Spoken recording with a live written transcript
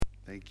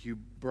Thank you,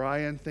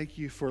 Brian. Thank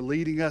you for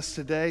leading us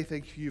today.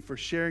 Thank you for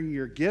sharing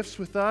your gifts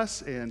with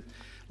us and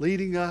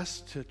leading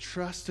us to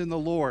trust in the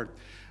Lord.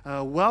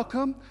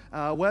 Welcome.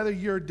 Whether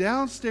you're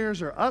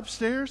downstairs or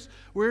upstairs,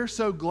 we're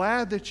so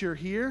glad that you're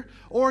here,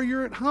 or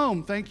you're at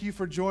home. Thank you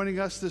for joining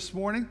us this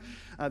morning.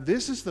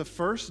 This is the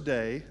first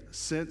day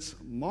since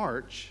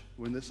March,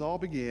 when this all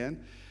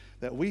began,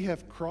 that we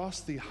have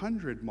crossed the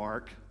 100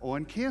 mark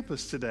on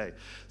campus today.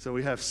 So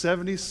we have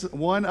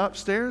 71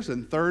 upstairs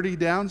and 30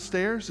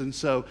 downstairs. And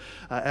so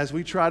as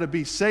we try to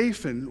be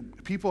safe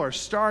and people are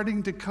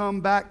starting to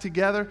come back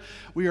together,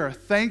 we are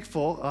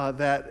thankful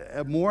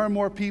that more and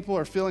more people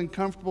are feeling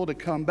comfortable to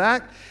come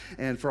back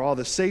and for all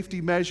the safety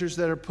measures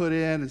that are put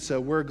in. And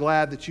so we're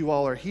glad that you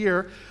all are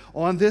here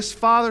on this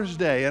Father's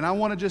Day. And I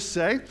want to just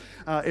say,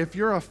 if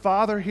you're a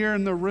father here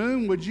in the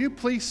room, would you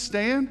please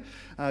stand?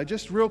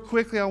 Just real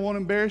quickly, I won't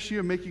embarrass you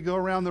and make you go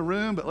around the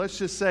room, but let's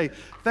just say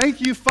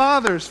thank you,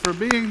 fathers, for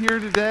being here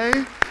today.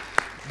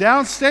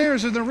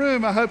 Downstairs in the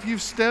room, I hope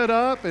you've stood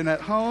up, and at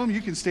home,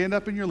 you can stand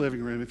up in your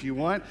living room if you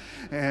want.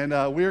 And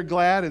we're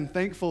glad and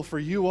thankful for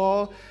you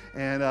all.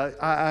 And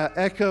I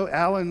echo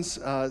Alan's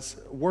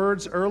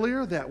words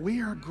earlier that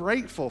we are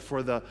grateful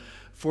for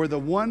the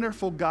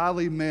wonderful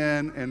godly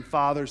men and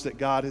fathers that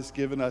God has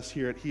given us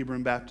here at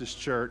Hebron Baptist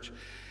Church.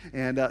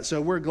 And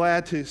so we're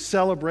glad to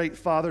celebrate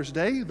Father's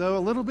Day, though a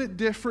little bit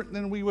different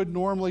than we would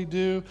normally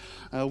do.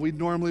 We'd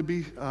normally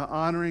be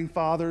honoring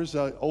fathers,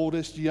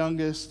 oldest,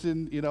 youngest,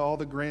 and all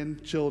the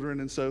grandchildren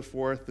and so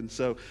forth. And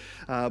so,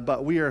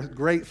 but we are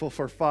grateful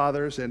for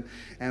fathers,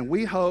 and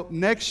we hope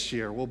next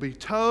year will be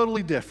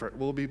totally different.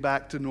 We'll be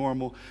back to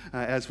normal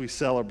as we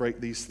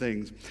celebrate these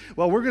things.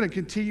 Well, we're going to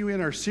continue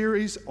in our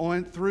series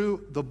on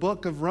through the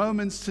book of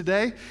Romans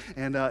today.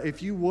 And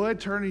if you would,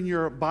 turn in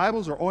your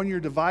Bibles or on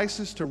your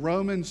devices to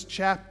Romans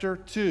chapter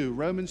 2.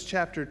 Romans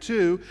chapter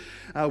 2.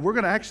 We're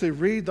going to actually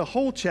read the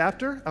whole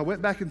chapter. I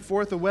went back and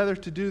forth of whether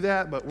to do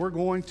that, but we're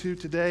going to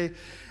today.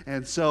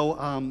 And so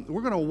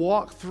we're going to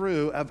walk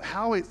through of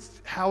how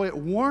it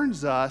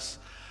warns us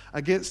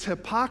against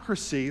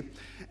hypocrisy,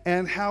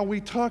 and how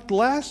we talked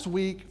last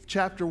week,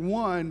 chapter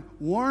 1,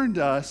 warned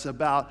us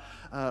about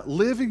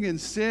living in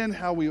sin,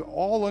 how we are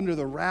all under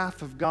the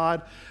wrath of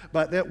God,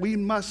 but that we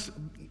must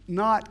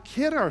not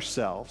kid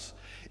ourselves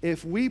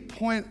if we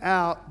point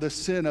out the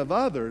sin of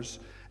others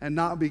and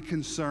not be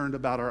concerned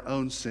about our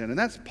own sin. And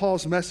that's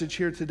Paul's message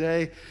here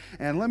today.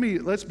 And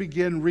let's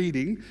begin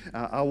reading.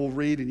 I will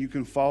read, and you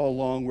can follow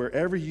along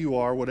wherever you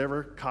are,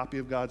 whatever copy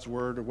of God's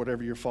Word or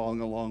whatever you're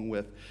following along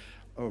with.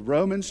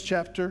 Romans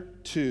chapter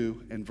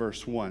 2 and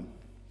verse 1.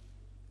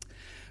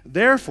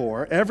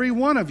 Therefore, every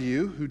one of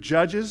you who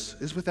judges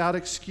is without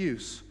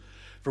excuse.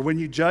 For when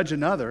you judge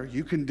another,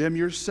 you condemn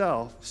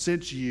yourself,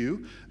 since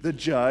you, the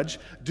judge,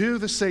 do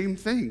the same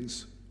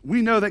things.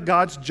 We know that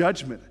God's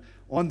judgment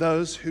on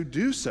those who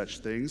do such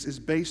things is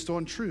based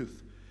on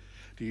truth.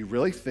 Do you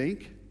really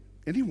think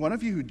any one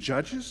of you who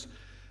judges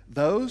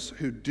those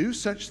who do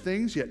such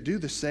things yet do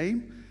the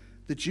same,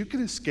 that you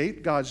can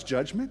escape God's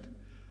judgment?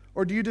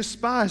 Or do you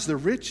despise the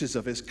riches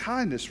of his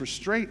kindness,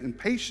 restraint, and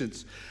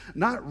patience,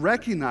 not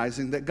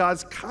recognizing that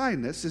God's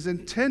kindness is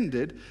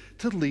intended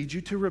to lead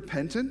you to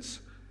repentance?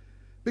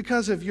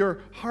 Because of your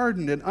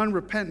hardened and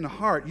unrepentant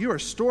heart, you are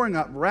storing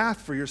up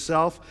wrath for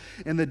yourself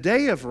in the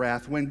day of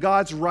wrath when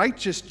God's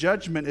righteous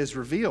judgment is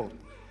revealed.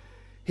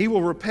 He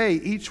will repay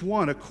each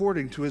one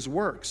according to his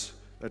works.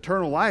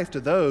 Eternal life to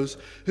those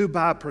who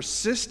by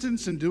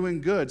persistence in doing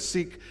good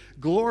seek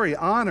glory,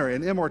 honor,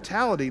 and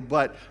immortality,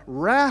 but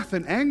wrath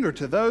and anger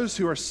to those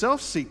who are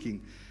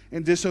self-seeking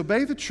and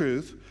disobey the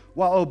truth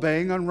while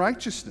obeying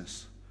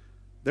unrighteousness.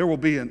 There will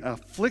be an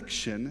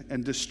affliction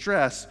and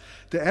distress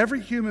to every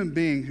human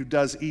being who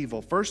does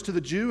evil, first to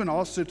the Jew and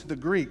also to the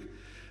Greek.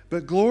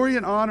 But glory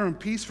and honor and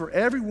peace for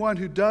everyone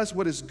who does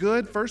what is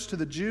good, first to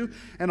the Jew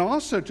and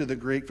also to the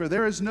Greek, for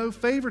there is no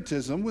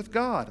favoritism with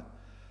God.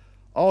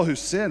 All who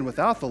sin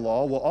without the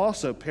law will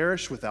also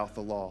perish without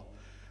the law,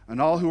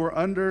 and all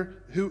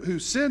who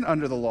sin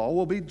under the law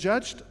will be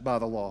judged by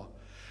the law.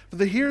 For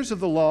the hearers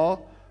of the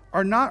law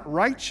are not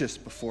righteous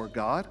before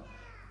God,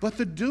 but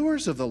the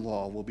doers of the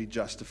law will be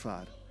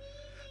justified.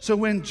 So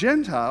when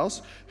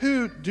Gentiles,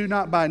 who do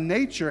not by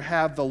nature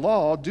have the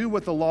law, do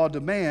what the law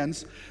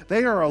demands,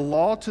 they are a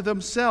law to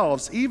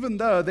themselves, even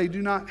though they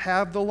do not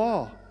have the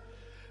law.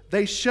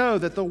 They show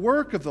that the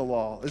work of the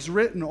law is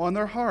written on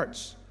their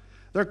hearts.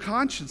 Their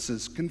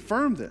consciences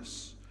confirm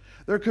this.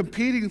 Their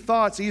competing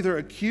thoughts either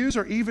accuse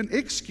or even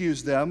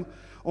excuse them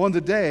on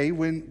the day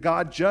when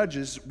God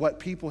judges what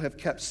people have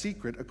kept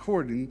secret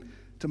according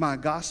to my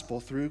gospel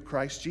through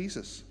Christ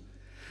Jesus.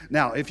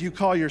 Now, if you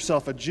call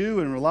yourself a Jew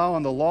and rely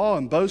on the law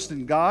and boast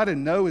in God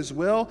and know his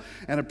will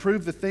and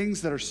approve the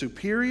things that are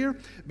superior,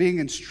 being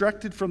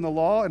instructed from the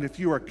law, and if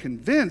you are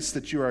convinced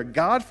that you are a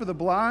God for the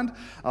blind,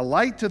 a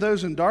light to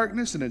those in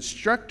darkness, an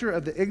instructor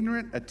of the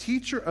ignorant, a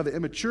teacher of the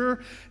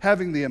immature,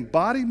 having the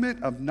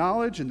embodiment of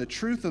knowledge and the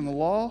truth in the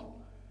law,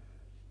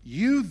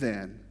 you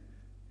then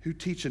who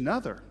teach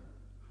another,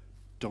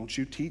 don't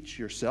you teach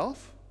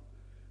yourself?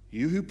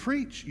 You who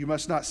preach, you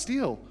must not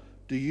steal.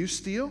 Do you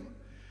steal?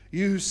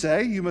 You who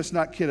say you must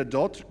not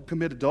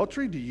commit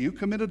adultery, do you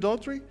commit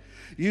adultery?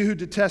 You who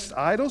detest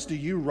idols, do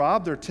you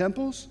rob their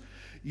temples?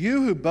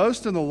 You who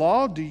boast in the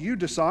law, do you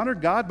dishonor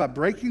God by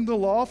breaking the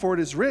law? For it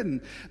is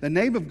written, the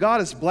name of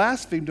God is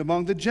blasphemed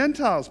among the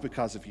Gentiles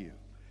because of you.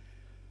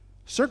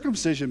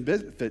 Circumcision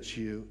benefits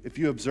you if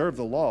you observe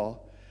the law,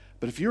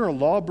 but if you're a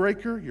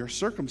lawbreaker, your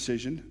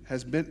circumcision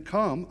has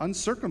become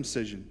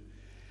uncircumcision.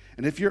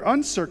 And if your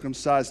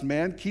uncircumcised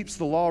man keeps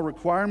the law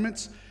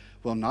requirements,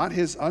 will not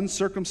his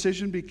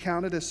uncircumcision be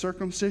counted as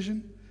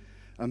circumcision?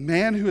 A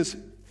man who is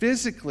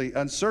physically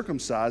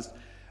uncircumcised,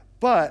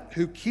 but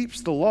who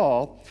keeps the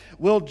law,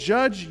 will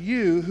judge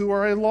you who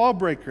are a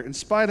lawbreaker in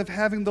spite of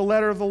having the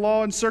letter of the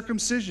law and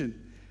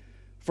circumcision.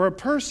 For a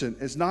person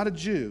is not a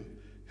Jew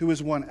who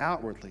is one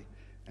outwardly,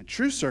 and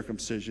true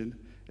circumcision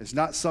is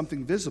not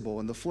something visible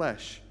in the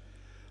flesh.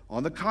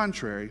 On the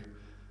contrary,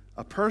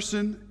 a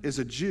person is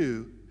a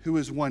Jew who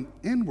is one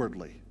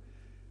inwardly,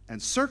 and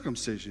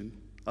circumcision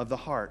of the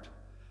heart,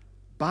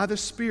 by the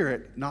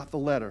Spirit, not the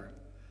letter.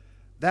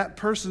 That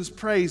person's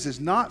praise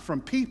is not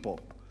from people,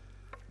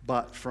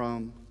 but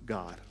from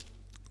God.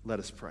 Let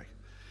us pray.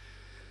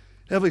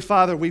 Heavenly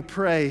Father, we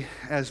pray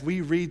as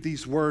we read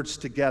these words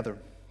together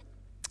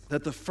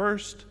that the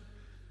first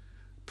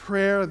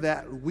prayer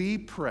that we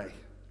pray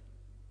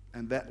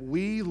and that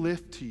we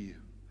lift to you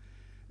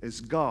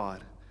is,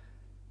 God,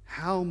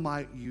 how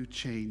might you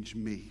change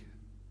me?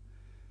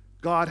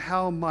 God,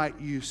 how might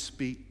you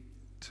speak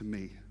to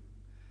me?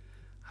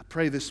 I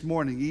pray this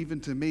morning, even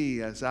to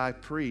me as I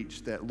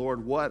preach, that,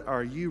 Lord, what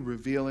are you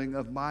revealing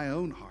of my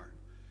own heart?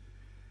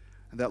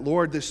 And that,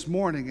 Lord, this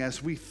morning,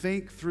 as we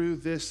think through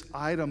this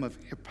item of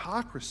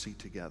hypocrisy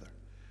together,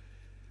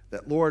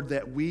 that, Lord,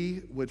 that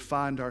we would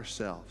find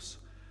ourselves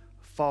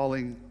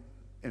falling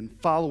and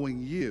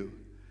following you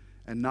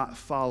and not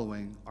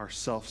following our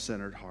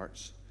self-centered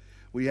hearts.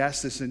 We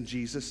ask this in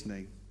Jesus'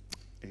 name.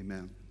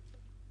 Amen.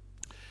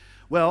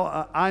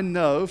 Well, I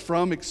know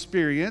from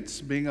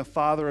experience, being a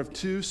father of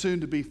 2,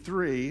 soon to be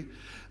 3,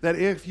 that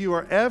if you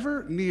are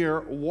ever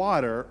near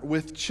water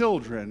with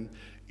children,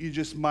 you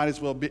just might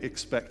as well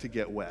expect to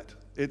get wet.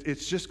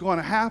 It's just going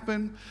to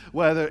happen,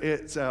 whether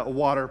it's a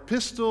water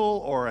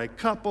pistol or a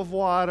cup of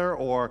water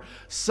or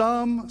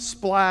some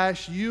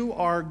splash, you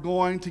are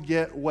going to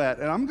get wet.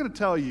 And I'm going to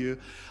tell you,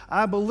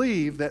 I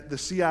believe that the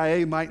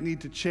CIA might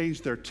need to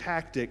change their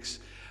tactics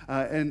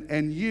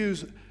and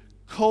use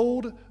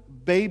cold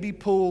baby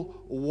pool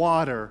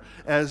water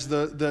as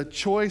the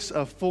choice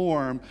of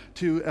form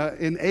to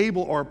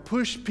enable or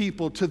push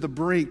people to the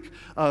brink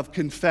of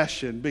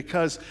confession.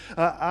 Because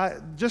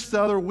just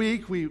the other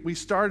week, we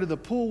started the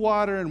pool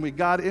water and we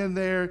got in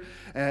there,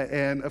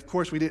 and of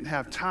course we didn't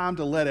have time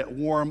to let it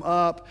warm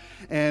up.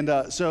 And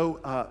so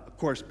of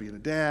course, being a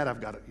dad, I've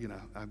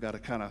got to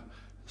kind of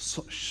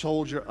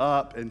soldier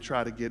up and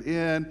try to get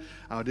in.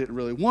 I didn't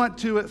really want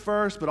to at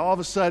first, but all of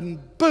a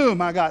sudden,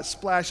 boom, I got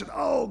splashed. And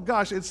oh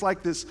gosh, it's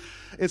like this,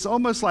 it's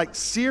almost like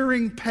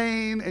searing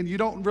pain, and you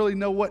don't really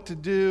know what to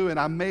do. And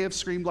I may have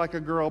screamed like a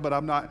girl, but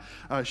I'm not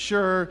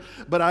sure.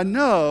 But I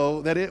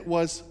know that it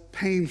was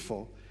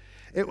painful.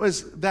 It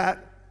was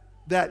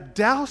that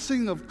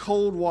dousing of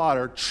cold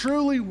water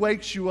truly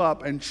wakes you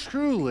up and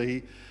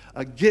truly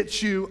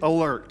gets you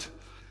alert.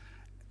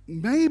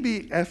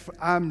 Maybe if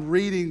I'm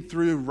reading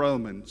through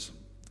Romans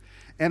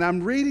and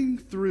I'm reading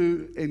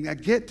through and I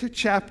get to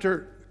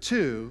chapter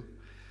 2,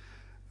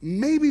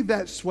 maybe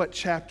that's what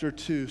chapter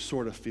 2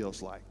 sort of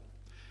feels like.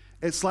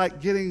 It's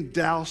like getting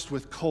doused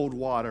with cold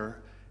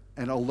water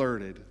and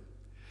alerted.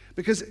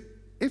 Because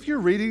if you're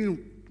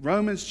reading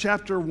Romans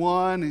chapter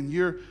 1 and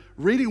you're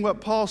reading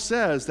what Paul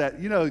says,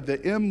 that, the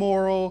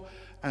immoral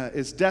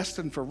is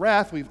destined for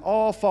wrath. We've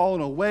all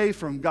fallen away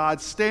from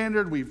God's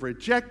standard. We've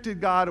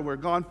rejected God and we're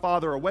gone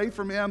farther away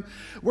from Him.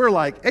 We're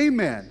like,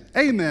 amen,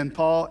 amen,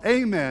 Paul,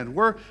 amen.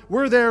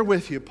 We're there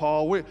with you,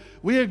 Paul.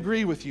 We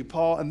agree with you,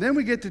 Paul. And then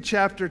we get to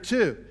chapter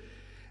 2.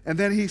 And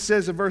then he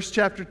says in verse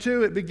chapter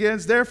 2, it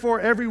begins, therefore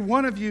every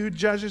one of you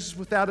judges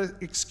without an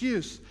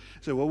excuse.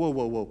 So,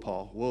 whoa,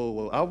 Paul,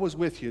 whoa. I was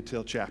with you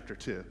till chapter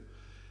 2.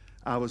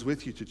 I was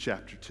with you to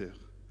chapter 2.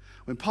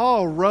 When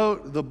Paul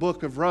wrote the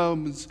book of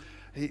Romans,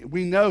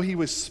 we know he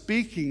was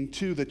speaking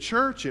to the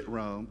church at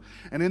Rome.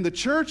 And in the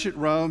church at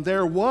Rome,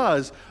 there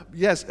was,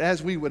 yes,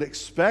 as we would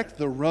expect,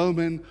 the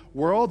Roman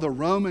world, the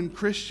Roman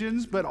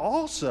Christians, but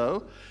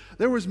also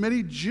there was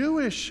many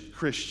Jewish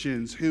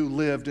Christians who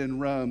lived in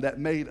Rome that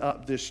made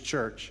up this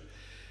church.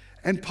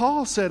 And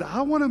Paul said,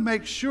 I want to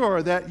make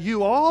sure that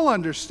you all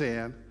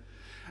understand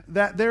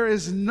that there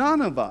is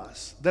none of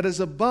us that is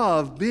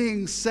above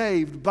being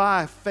saved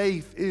by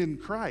faith in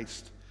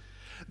Christ.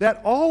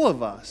 That all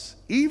of us,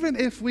 even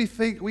if we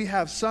think we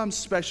have some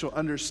special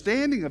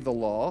understanding of the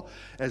law,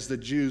 as the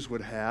Jews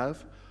would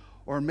have,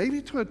 or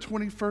maybe to a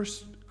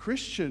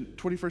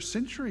 21st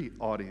century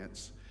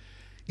audience,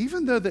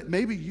 even though that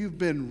maybe you've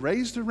been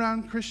raised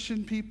around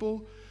Christian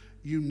people,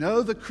 you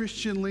know the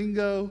Christian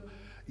lingo,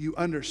 you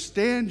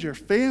understand your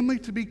family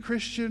to be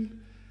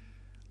Christian,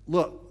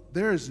 look,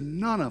 there is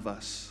none of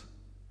us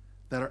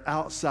that are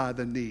outside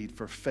the need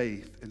for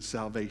faith and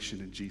salvation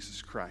in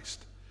Jesus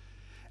Christ.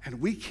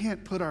 And we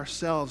can't put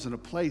ourselves in a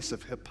place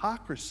of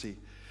hypocrisy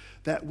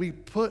that we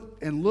put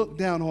and look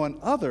down on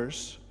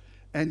others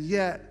and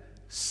yet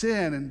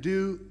sin and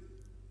do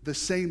the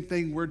same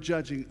thing we're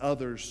judging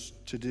others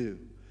to do.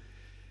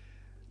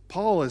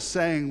 Paul is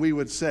saying, we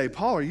would say,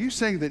 Paul, are you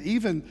saying that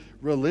even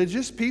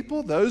religious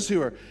people, those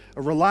who are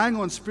relying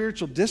on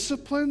spiritual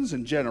disciplines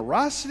and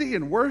generosity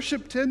and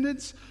worship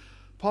attendance,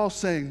 Paul's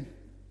saying,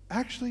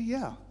 actually,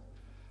 yeah,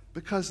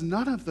 because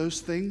none of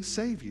those things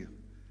save you.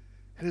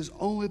 It is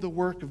only the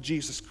work of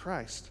Jesus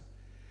Christ.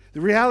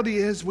 The reality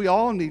is we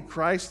all need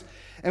Christ,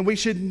 and we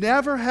should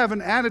never have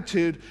an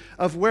attitude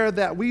of where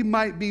that we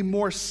might be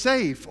more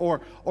safe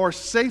or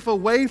safe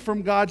away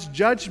from God's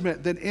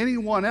judgment than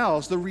anyone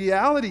else. The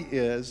reality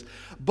is,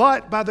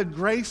 but by the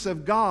grace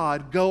of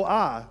God go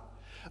I.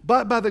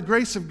 But by the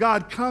grace of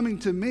God coming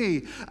to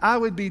me, I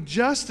would be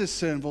just as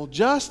sinful,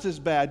 just as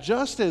bad,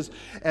 just as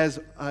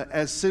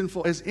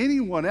sinful as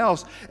anyone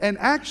else. And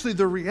actually,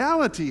 the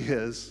reality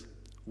is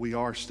we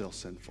are still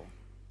sinful,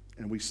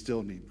 and we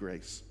still need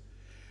grace.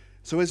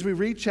 So as we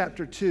read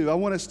chapter 2, I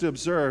want us to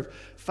observe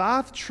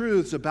 5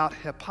 truths about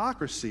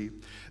hypocrisy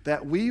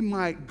that we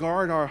might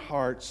guard our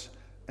hearts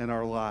and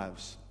our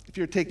lives. If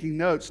you're taking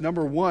notes,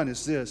 number 1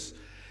 is this: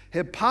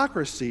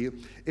 hypocrisy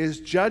is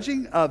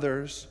judging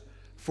others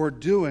for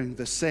doing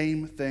the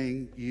same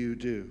thing you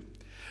do.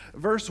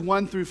 Verse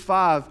 1 through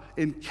 5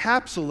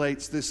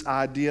 encapsulates this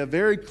idea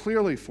very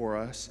clearly for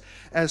us,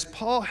 as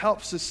Paul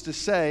helps us to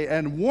say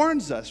and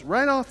warns us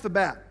right off the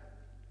bat.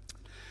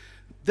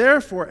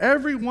 Therefore,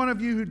 every one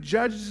of you who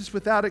judges is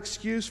without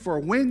excuse, for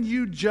when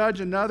you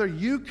judge another,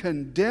 you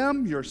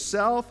condemn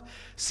yourself,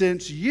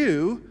 since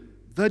you,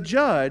 the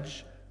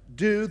judge,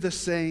 do the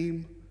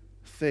same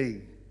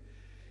thing.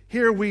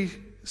 Here we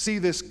see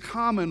this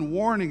common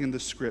warning in the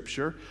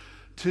Scripture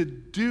to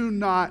do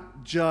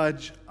not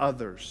judge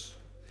others.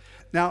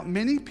 Now,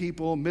 many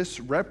people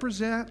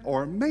misrepresent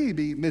or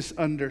maybe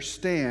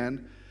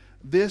misunderstand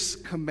this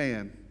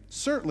command.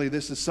 Certainly,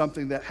 this is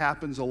something that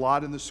happens a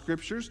lot in the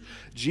Scriptures.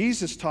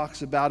 Jesus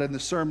talks about in the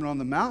Sermon on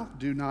the Mount,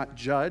 do not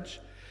judge.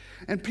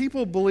 And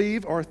people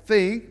believe or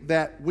think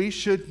that we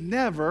should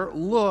never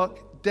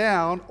look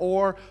down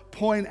or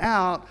point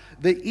out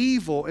the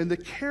evil in the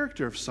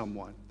character of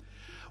someone.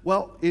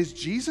 Well, is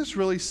Jesus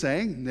really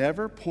saying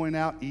never point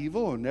out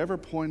evil or never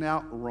point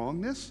out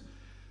wrongness?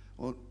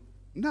 Well,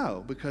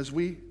 no, because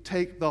we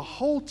take the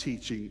whole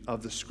teaching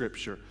of the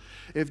Scripture.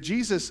 If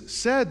Jesus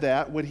said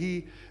that, would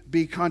he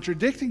be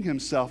contradicting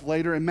himself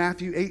later in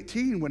Matthew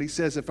 18 when he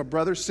says, if a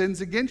brother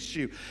sins against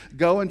you,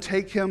 go and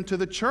take him to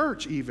the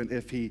church even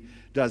if he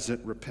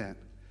doesn't repent?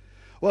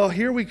 Well,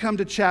 here we come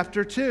to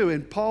chapter 2,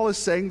 and Paul is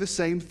saying the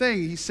same thing.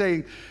 He's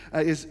saying,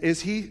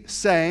 is he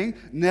saying,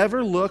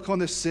 never look on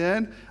the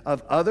sin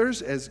of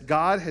others as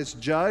God has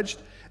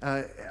judged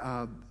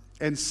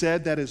and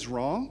said that is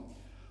wrong?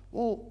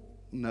 Well,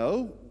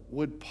 no.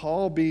 Would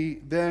Paul be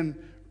then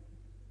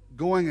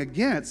going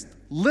against,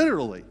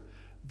 literally,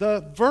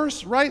 the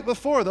verse right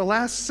before the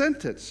last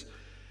sentence?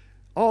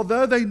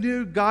 Although they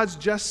knew God's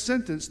just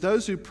sentence,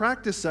 those who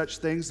practice such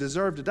things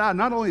deserve to die.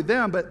 Not only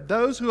them, but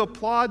those who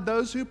applaud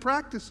those who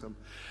practice them.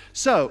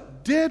 So,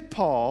 did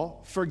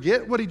Paul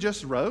forget what he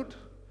just wrote?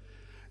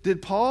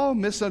 Did Paul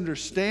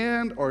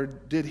misunderstand, or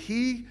did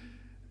he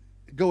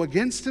go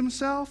against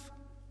himself?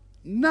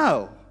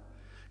 No.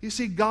 You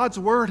see, God's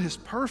word is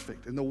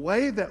perfect, and the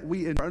way that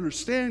we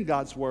understand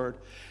God's word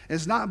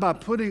is not by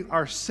putting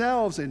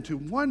ourselves into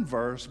one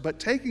verse, but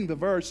taking the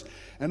verse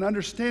and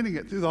understanding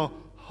it through the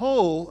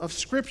whole of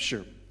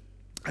Scripture.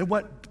 And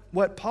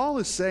what Paul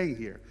is saying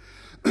here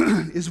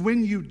is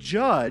when you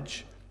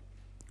judge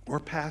or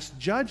pass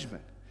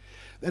judgment,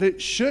 that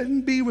it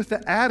shouldn't be with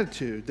the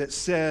attitude that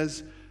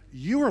says,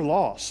 you are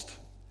lost,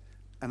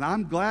 and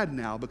I'm glad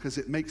now because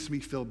it makes me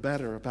feel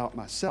better about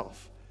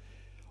myself.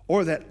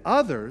 Or that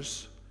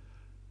others,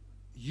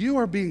 you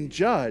are being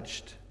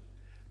judged,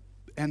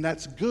 and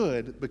that's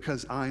good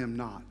because I am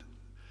not.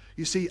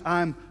 You see,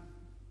 I'm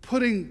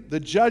putting the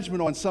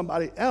judgment on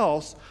somebody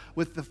else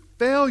with the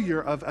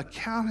failure of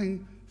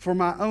accounting for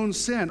my own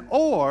sin,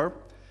 or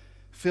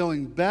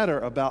feeling better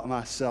about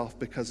myself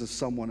because of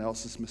someone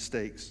else's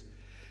mistakes.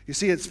 You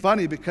see, it's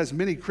funny because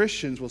many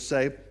Christians will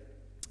say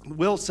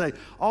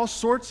all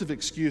sorts of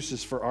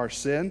excuses for our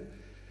sin.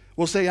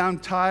 We'll say, I'm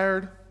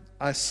tired,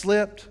 I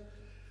slipped.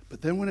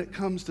 But then when it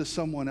comes to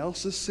someone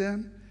else's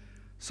sin,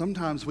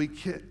 sometimes we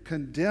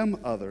condemn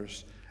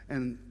others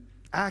and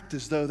act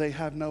as though they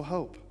have no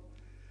hope.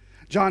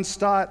 John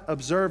Stott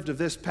observed of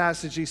this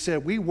passage, he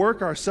said, we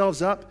work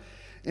ourselves up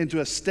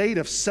into a state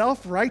of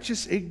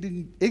self-righteous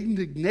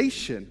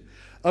indignation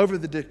over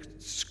the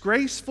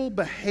disgraceful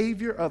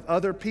behavior of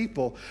other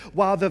people,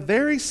 while the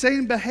very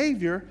same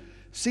behavior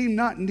seem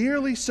not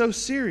nearly so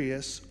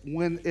serious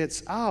when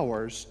it's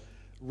ours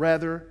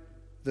rather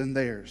than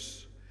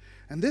theirs.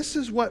 And this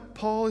is what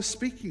Paul is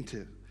speaking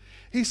to.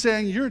 He's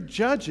saying you're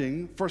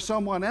judging for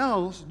someone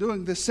else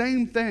doing the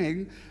same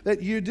thing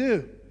that you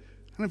do.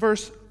 And in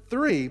verse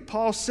 3,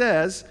 Paul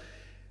says,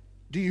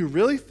 Do you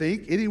really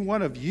think any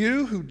one of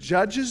you who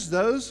judges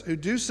those who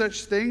do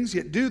such things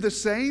yet do the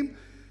same,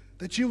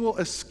 that you will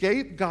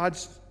escape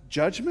God's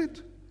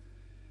judgment?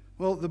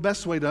 Well, the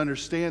best way to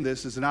understand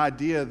this is an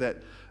idea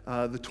that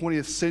the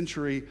 20th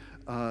century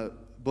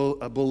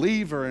a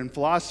believer and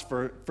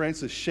philosopher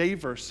Francis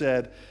Schaeffer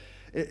said.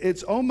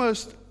 It's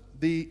almost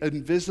the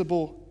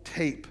invisible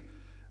tape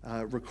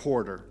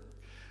recorder.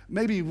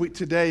 Maybe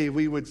today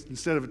we would,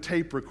 instead of a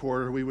tape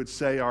recorder, we would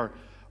say our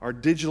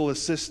digital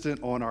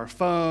assistant on our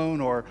phone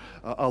or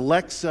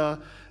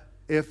Alexa.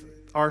 If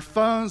our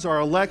phones or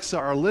Alexa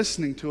are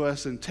listening to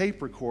us and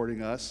tape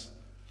recording us,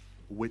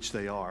 which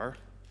they are,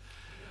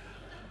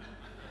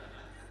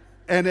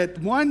 and at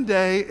one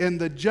day in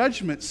the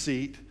judgment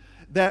seat,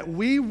 that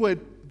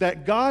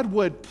God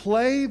would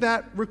play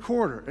that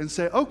recorder and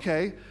say,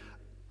 okay,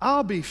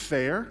 I'll be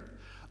fair.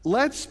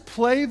 Let's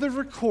play the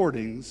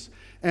recordings,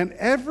 and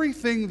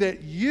everything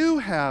that you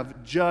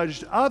have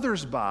judged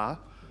others by,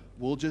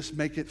 we'll just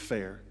make it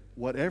fair.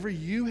 Whatever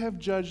you have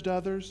judged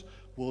others,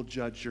 we'll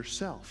judge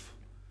yourself.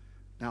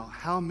 Now,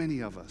 how many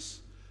of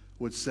us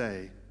would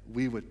say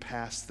we would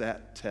pass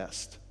that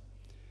test?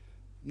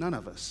 None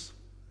of us.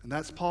 And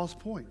that's Paul's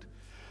point.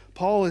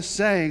 Paul is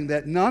saying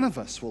that none of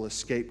us will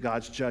escape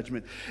God's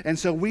judgment. And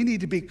so we need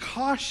to be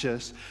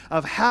cautious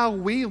of how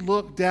we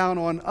look down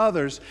on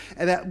others,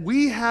 and that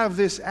we have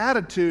this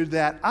attitude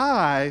that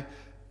I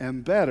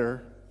am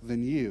better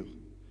than you.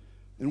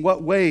 In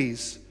what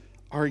ways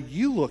are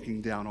you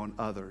looking down on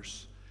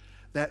others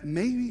that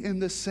maybe in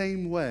the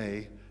same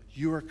way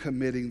you are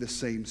committing the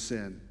same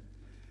sin?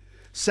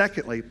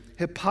 Secondly,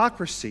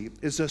 hypocrisy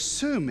is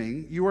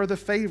assuming you are the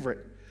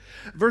favorite.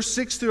 Verse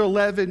 6 through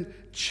 11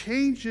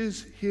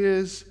 changes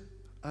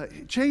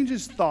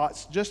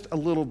thoughts just a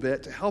little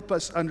bit to help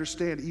us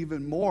understand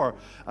even more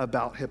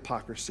about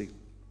hypocrisy.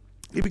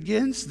 He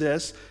begins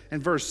this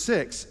in verse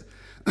 6.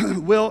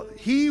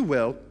 He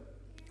will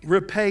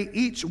repay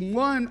each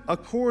one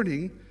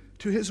according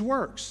to his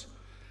works.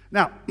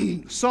 Now,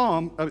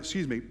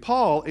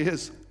 Paul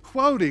is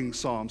quoting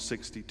Psalm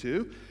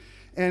 62.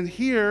 And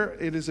here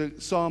it is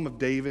a psalm of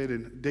David,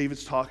 and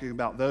David's talking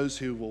about those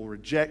who will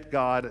reject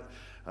God,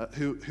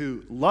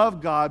 who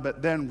love God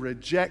but then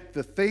reject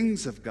the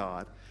things of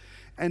God.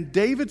 And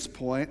David's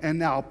point, and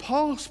now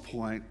Paul's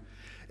point,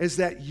 is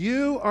that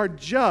you are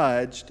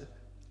judged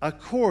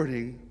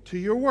according to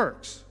your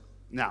works.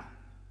 Now,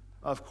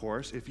 of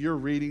course, if you're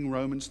reading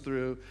Romans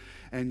through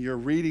and you're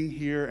reading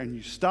here and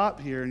you stop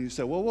here and you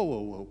say,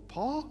 whoa,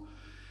 Paul,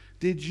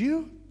 didn't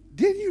you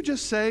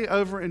just say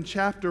over in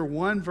chapter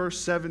 1, verse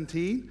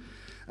 17,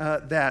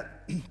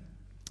 that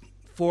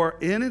for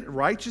in it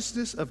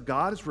righteousness of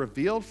God is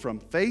revealed from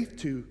faith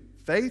to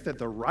faith, that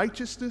the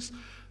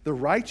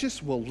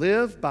righteous will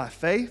live by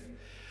faith?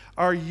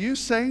 Are you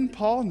saying,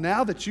 Paul,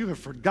 now that you have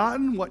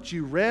forgotten what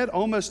you read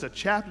almost a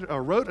chapter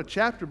or wrote a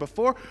chapter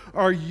before,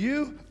 are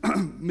you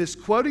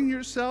misquoting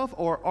yourself,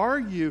 or are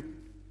you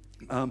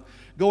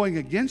going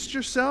against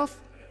yourself?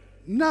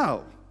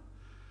 No.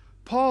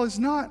 Paul is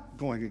not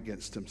going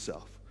against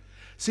himself.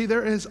 See,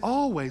 there is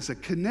always a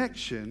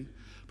connection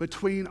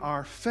between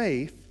our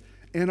faith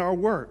and our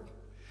work.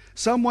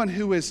 Someone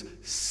who is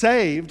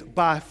saved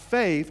by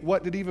faith,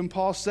 what did even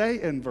Paul say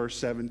in verse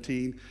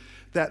 17?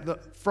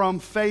 That from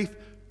faith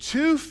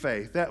to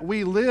faith, that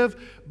we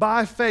live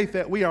by faith,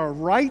 that we are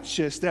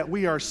righteous, that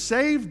we are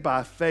saved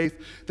by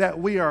faith, that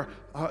we are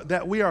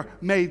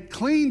made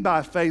clean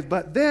by faith,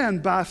 but then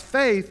by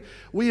faith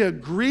we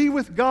agree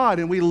with God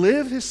and we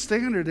live His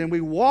standard and we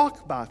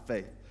walk by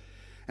faith.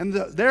 And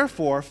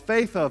therefore,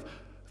 faith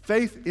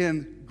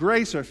in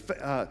grace, or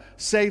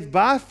saved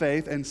by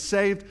faith and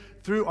saved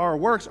through our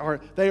works,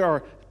 they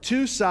are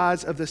two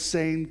sides of the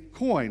same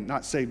coin.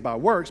 Not saved by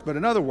works, but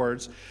in other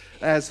words,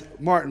 as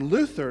Martin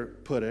Luther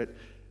put it,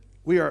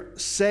 we are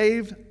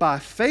saved by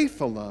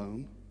faith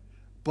alone,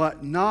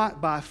 but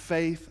not by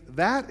faith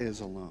that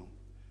is alone.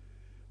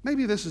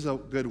 Maybe this is a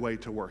good way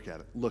to look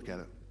at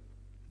it.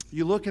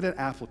 You look at an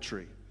apple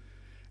tree,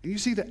 and you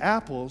see the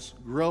apples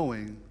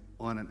growing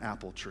on an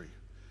apple tree.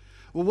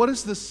 Well, what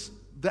does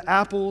the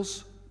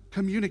apples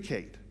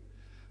communicate?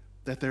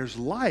 That there's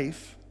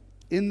life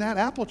in that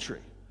apple tree.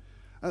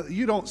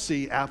 You don't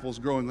see apples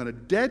growing on a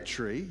dead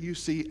tree. You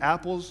see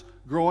apples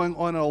growing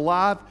on a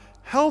live,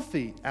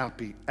 healthy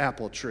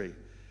apple tree.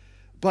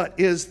 But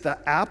is the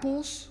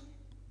apples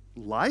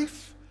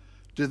life?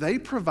 Do they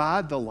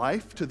provide the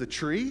life to the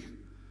tree?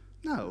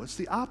 No, it's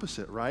the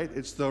opposite, right?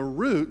 It's the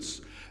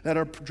roots that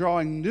are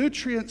drawing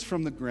nutrients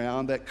from the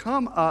ground that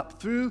come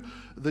up through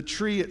the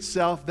tree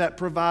itself that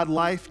provide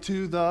life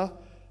to the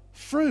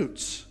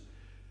fruits.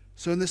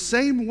 So in the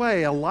same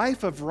way, a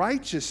life of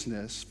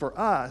righteousness for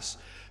us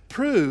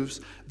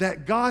proves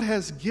that God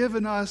has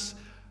given us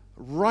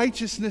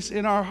righteousness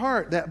in our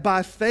heart, that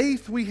by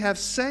faith we have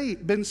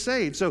been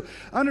saved. So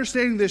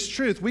understanding this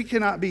truth, we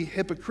cannot be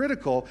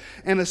hypocritical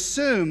and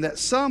assume that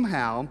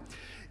somehow,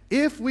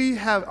 if we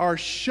are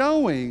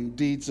showing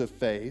deeds of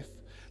faith,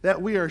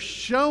 that we are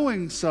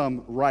showing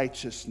some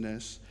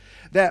righteousness,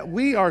 that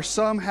we are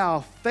somehow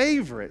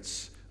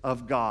favorites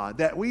of God,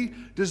 that we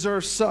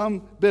deserve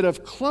some bit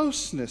of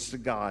closeness to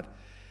God.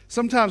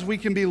 Sometimes we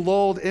can be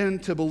lulled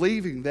into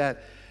believing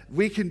that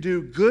we can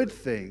do good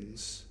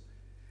things,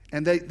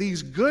 and that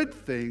these good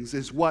things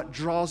is what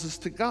draws us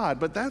to God.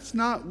 But that's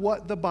not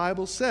what the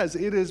Bible says.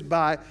 It is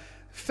by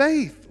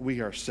faith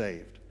we are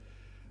saved.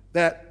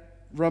 That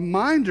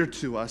reminder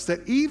to us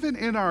that even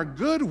in our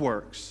good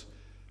works,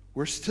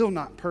 we're still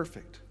not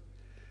perfect.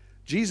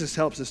 Jesus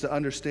helps us to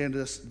understand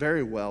this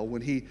very well.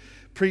 When he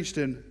preached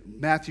in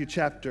Matthew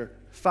chapter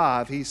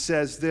 5, he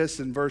says this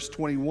in verse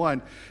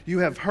 21, "You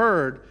have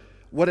heard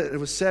what it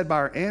was said by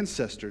our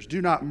ancestors,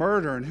 'Do not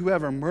murder, and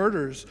whoever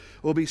murders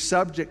will be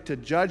subject to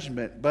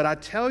judgment.' But I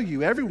tell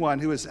you, everyone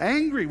who is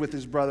angry with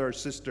his brother or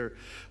sister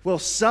will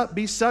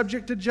be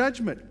subject to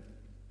judgment.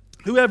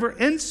 Whoever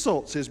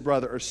insults his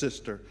brother or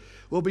sister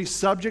will be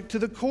subject to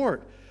the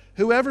court.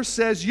 Whoever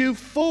says, 'You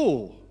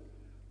fool,'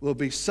 will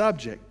be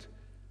subject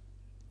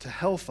to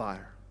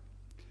hellfire."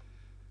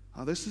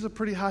 Now, this is a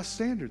pretty high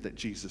standard that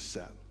Jesus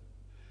set.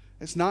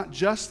 It's not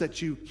just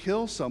that you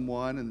kill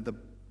someone and the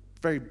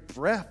very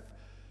breath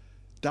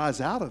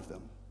dies out of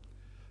them,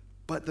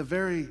 but the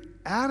very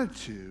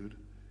attitude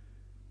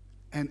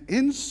and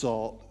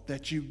insult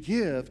that you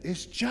give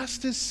is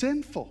just as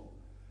sinful.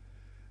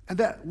 And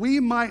that we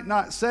might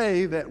not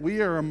say that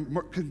we are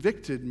a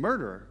convicted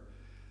murderer,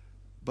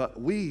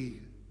 but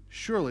we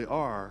surely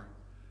are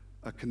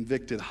a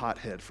convicted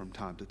hothead from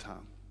time to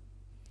time.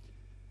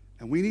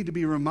 And we need to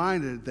be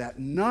reminded that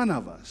none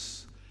of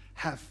us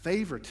have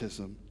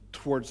favoritism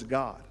towards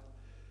God.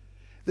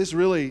 This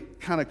really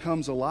kind of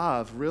comes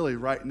alive really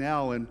right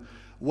now in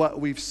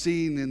what we've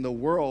seen in the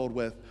world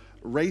with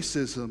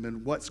racism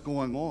and what's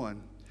going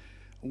on.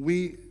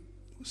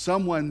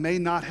 Someone may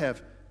not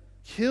have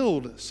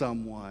killed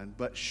someone,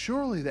 but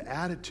surely the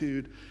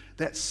attitude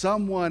that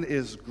someone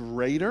is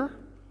greater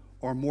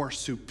or more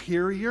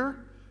superior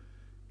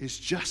is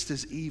just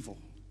as evil.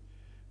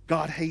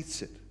 God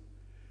hates it.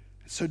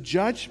 So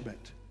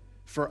judgment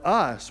for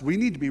us, we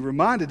need to be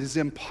reminded, is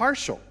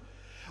impartial.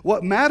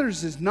 What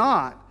matters is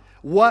not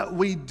what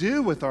we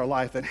do with our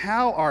life and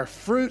how our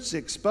fruits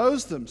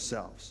expose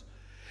themselves.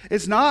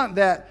 It's not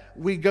that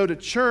we go to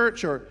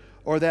church or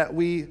that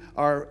we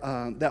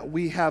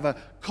have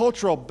a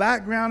cultural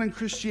background in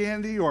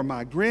Christianity, or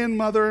my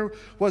grandmother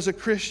was a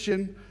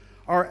Christian.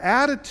 Our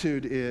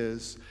attitude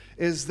is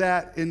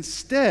that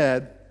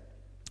instead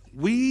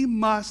we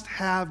must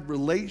have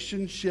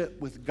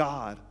relationship with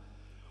God,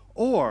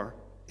 or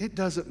it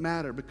doesn't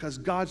matter, because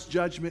God's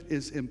judgment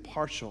is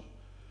impartial.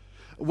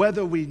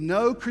 Whether we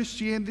know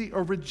Christianity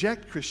or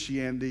reject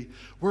Christianity,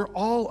 we're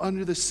all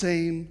under the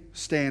same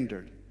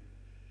standard.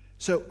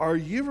 So are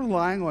you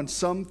relying on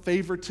some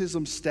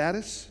favoritism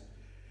status?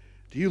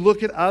 Do you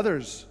look at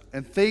others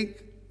and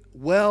think,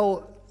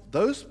 well,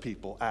 those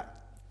people act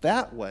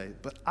that way,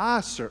 but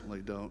I certainly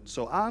don't,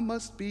 so I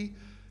must be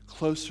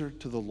closer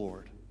to the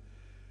Lord?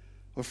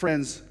 Well,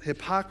 friends,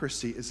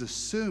 hypocrisy is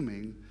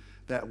assuming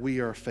that we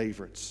are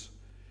favorites.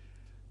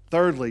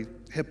 Thirdly,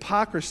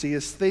 hypocrisy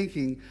is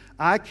thinking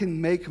I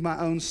can make my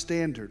own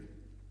standard.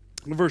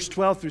 In verse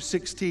 12 through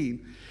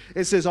 16,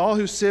 it says, "All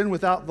who sin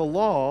without the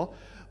law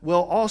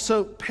will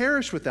also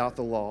perish without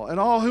the law, and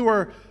all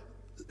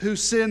who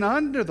sin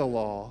under the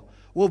law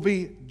will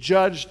be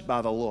judged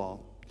by the law."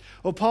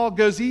 Well, Paul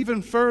goes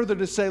even further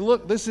to say,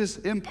 look,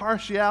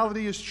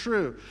 impartiality is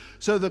true.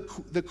 So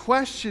the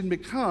question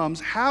becomes,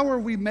 how are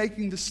we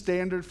making the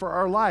standard for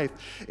our life?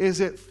 Is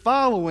it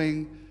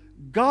following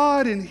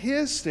God in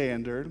His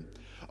standard,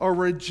 or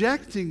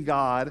rejecting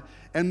God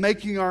and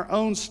making our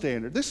own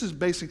standard? This is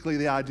basically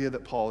the idea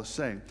that Paul is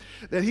saying.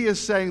 That he is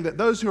saying that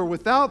those who are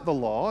without the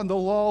law, and the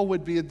law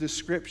would be a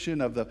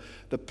description of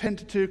the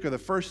Pentateuch, or the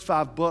first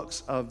 5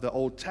 books of the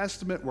Old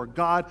Testament, where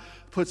God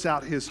puts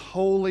out His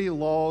holy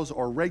laws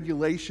or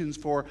regulations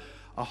for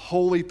a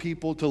holy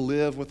people to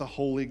live with a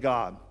holy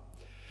God.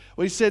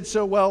 Well, he said,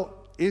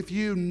 if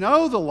you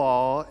know the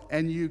law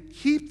and you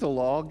keep the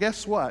law,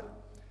 guess what?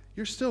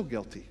 You're still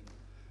guilty,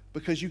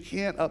 because you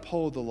can't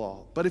uphold the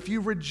law. But if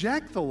you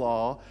reject the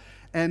law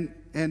and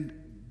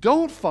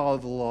don't follow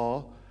the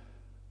law,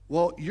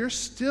 well, you're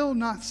still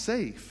not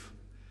safe,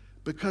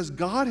 because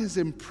God has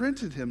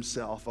imprinted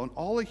Himself on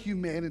all of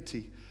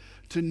humanity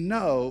to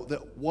know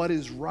that what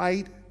is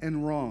right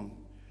and wrong.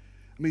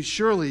 I mean,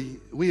 surely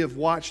we have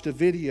watched a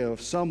video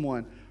of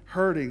someone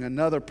hurting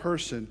another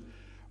person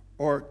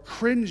or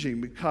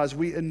cringing because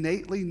we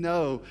innately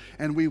know,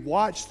 and we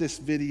watch this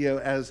video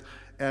as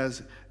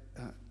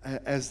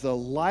the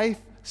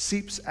life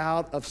seeps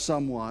out of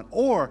someone,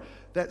 or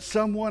that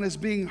someone is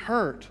being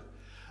hurt.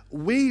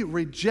 We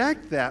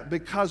reject that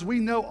because we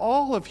know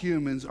all of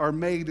humans are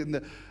made in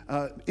the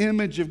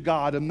image of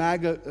God,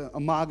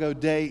 imago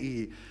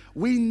Dei.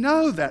 We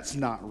know that's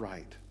not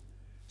right.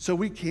 So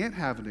we can't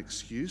have an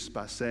excuse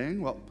by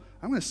saying, well,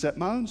 I'm going to set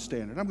my own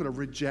standard. I'm going to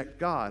reject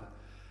God.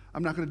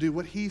 I'm not going to do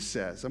what He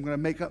says. I'm going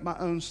to make up my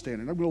own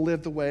standard. I'm going to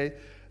live the way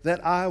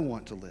that I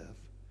want to live.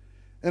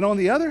 And on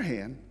the other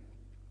hand,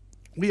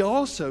 we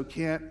also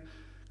can't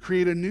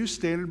create a new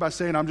standard by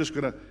saying, I'm just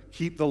going to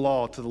keep the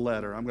law to the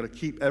letter. I'm going to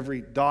keep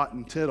every dot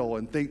and tittle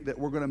and think that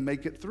we're going to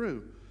make it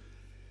through.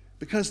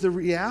 Because the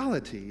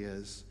reality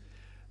is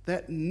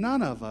that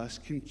none of us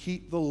can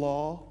keep the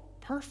law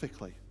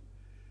perfectly.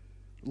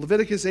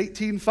 Leviticus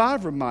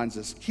 18:5 reminds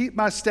us, keep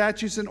my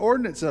statutes and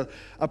ordinances.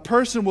 A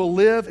person will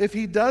live if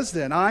he does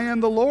them. I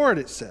am the Lord,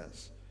 it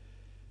says.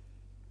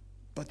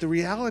 But the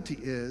reality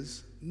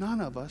is,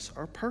 none of us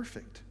are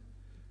perfect.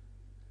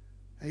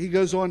 And he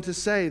goes on to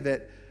say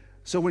that,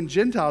 so when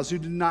Gentiles who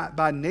do not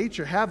by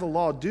nature have the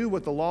law do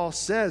what the law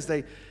says,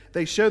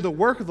 they show the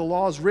work of the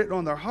law is written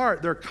on their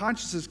heart. Their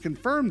consciences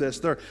confirm this.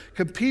 Their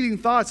competing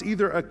thoughts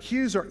either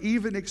accuse or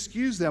even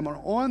excuse them. And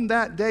on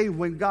that day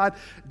when God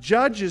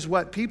judges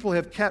what people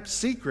have kept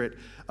secret,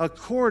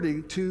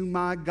 according to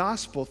my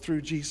gospel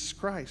through Jesus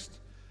Christ.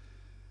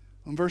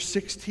 In verse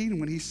 16,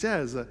 when he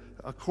says,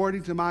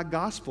 according to my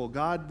gospel,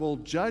 God will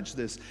judge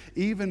this,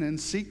 even in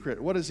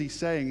secret. What is he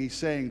saying? He's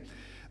saying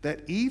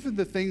that even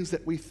the things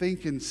that we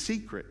think in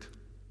secret,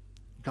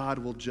 God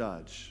will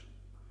judge.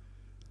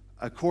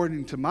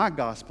 According to my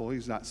gospel,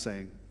 he's not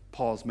saying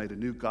Paul's made a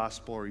new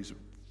gospel or he's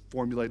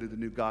formulated a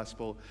new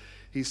gospel.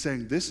 He's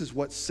saying this is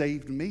what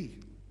saved me.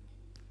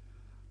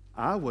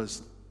 I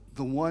was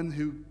the one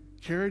who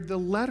carried the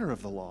letter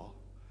of the law.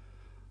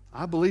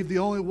 I believe the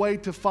only way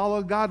to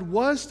follow God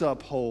was to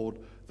uphold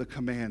the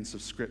commands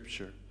of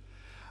Scripture.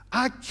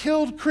 I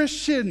killed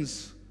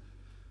Christians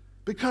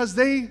because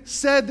they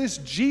said this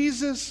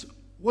Jesus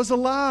was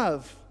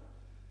alive.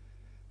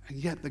 And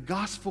yet the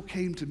gospel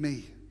came to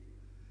me.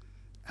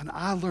 And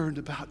I learned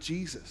about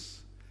Jesus.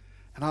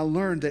 And I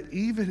learned that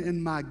even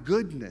in my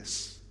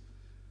goodness,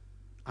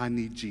 I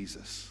need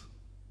Jesus.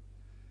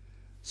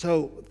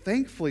 So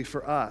thankfully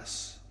for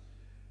us,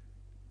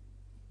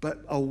 but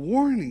a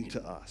warning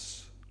to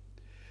us,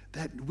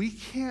 that we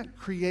can't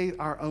create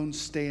our own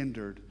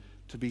standard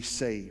to be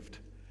saved.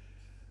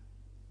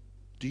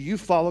 Do you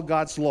follow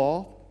God's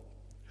law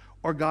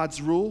or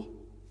God's rule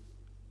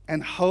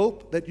and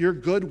hope that your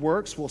good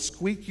works will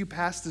squeak you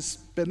past this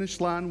finish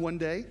line one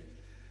day?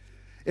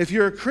 If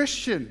you're a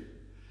Christian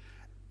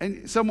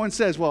and someone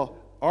says, well,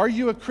 are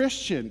you a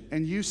Christian?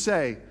 And you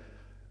say,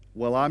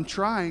 well, I'm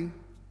trying.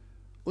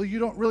 Well, you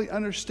don't really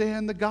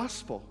understand the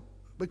gospel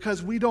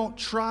because we don't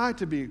try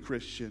to be a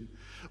Christian.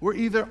 We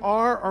either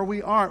are or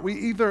we aren't. We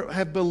either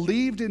have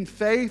believed in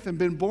faith and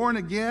been born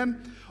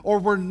again or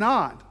we're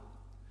not.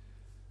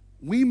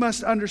 We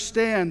must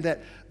understand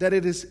that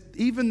it is,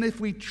 even if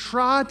we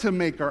try to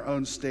make our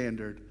own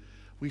standard,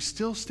 we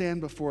still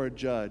stand before a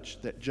judge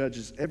that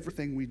judges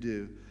everything we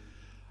do.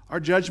 Our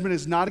judgment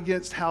is not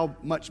against how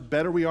much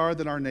better we are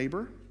than our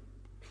neighbor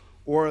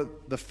or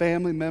the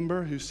family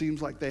member who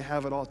seems like they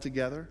have it all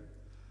together.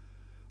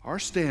 Our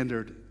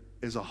standard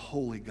is a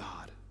holy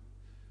God.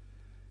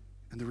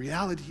 And the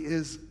reality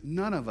is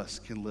none of us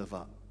can live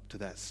up to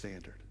that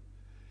standard.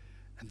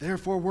 And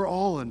therefore we're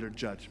all under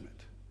judgment.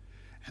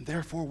 And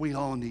therefore we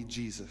all need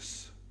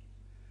Jesus.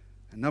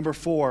 And number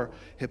 4,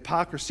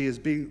 hypocrisy is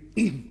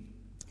being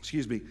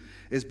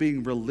is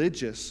being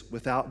religious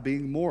without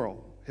being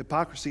moral.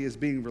 Hypocrisy is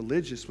being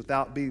religious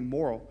without being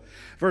moral.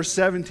 Verse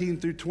 17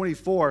 through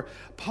 24,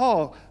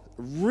 Paul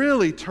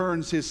really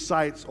turns his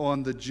sights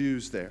on the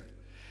Jews there.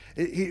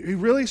 He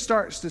really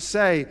starts to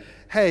say,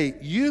 hey,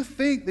 you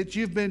think that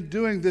you've been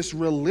doing this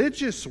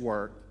religious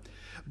work,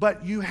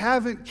 but you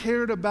haven't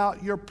cared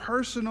about your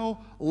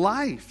personal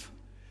life.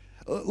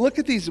 Look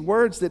at these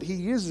words that he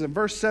uses in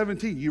verse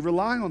 17. You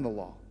rely on the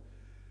law,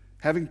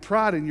 having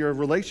pride in your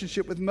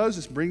relationship with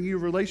Moses, bringing your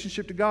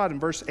relationship to God. In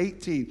verse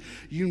 18,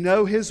 you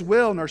know his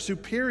will and are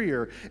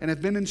superior and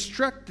have been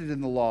instructed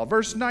in the law.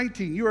 Verse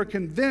 19, you are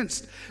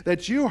convinced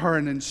that you are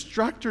an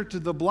instructor to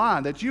the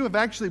blind, that you have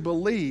actually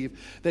believed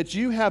that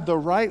you have the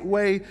right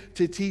way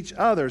to teach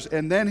others.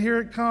 And then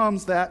here it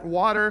comes, that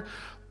water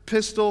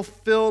pistol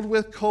filled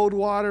with cold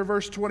water.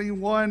 Verse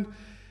 21,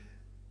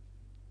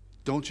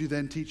 don't you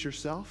then teach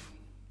yourself?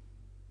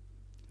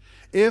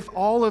 If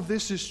all of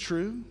this is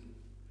true,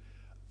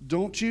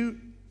 don't you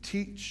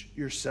teach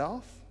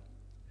yourself?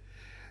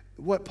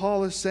 What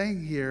Paul is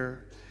saying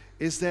here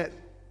is that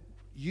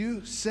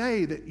you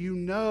say that you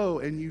know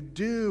and you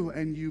do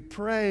and you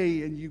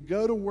pray and you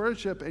go to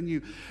worship and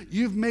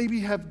you've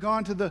maybe have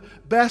gone to the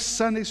best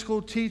Sunday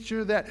school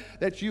teacher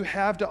that you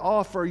have to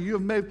offer. You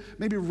have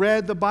maybe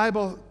read the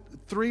Bible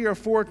 3 or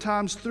 4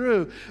 times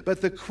through.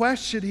 But the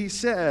question, he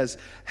says,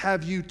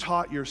 have you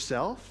taught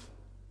yourself?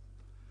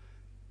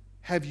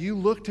 Have you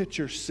looked at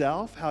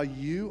yourself, how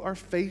you are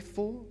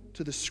faithful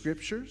to the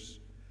Scriptures?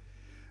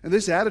 And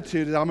this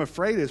attitude, I'm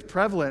afraid, is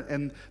prevalent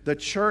in the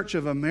church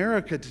of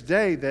America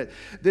today, that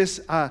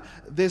this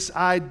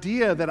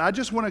idea that I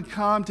just want to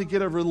come to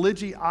get a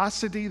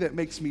religiosity that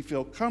makes me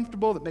feel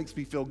comfortable, that makes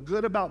me feel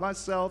good about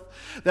myself,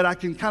 that I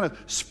can kind of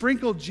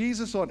sprinkle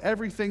Jesus on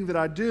everything that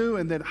I do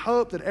and then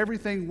hope that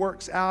everything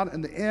works out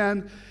in the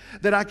end,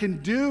 that I can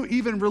do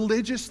even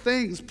religious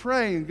things,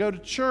 pray and go to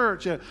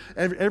church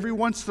every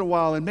once in a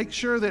while and make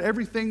sure that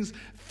everything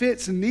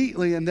fits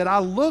neatly and that I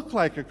look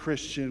like a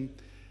Christian.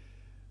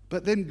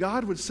 But then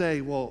God would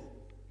say, well,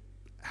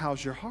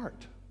 how's your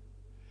heart?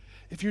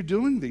 If you're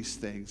doing these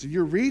things and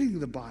you're reading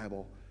the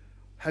Bible,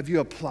 have you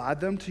applied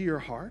them to your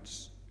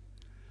hearts?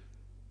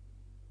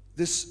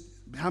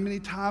 How many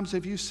times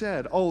have you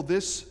said, oh,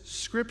 this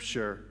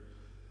scripture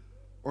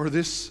or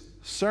this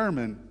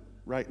sermon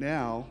right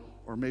now,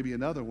 or maybe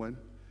another one,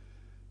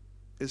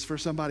 is for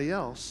somebody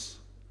else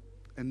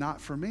and not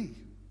for me?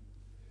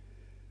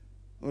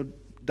 Well,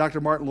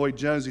 Dr. Martin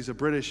Lloyd-Jones, he's a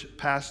British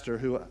pastor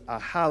who I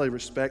highly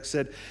respect,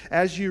 said,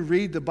 as you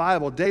read the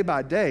Bible day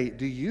by day,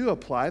 do you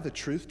apply the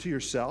truth to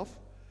yourself?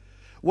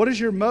 What is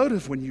your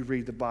motive when you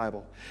read the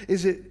Bible?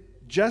 Is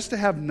it just to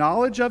have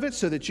knowledge of it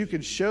so that you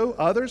can show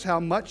others how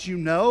much you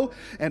know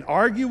and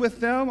argue with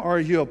them, or are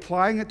you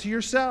applying it to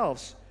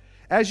yourselves?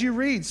 As you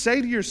read,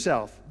 say to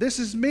yourself, this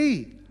is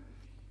me.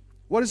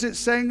 What is it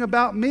saying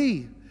about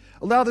me?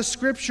 Allow the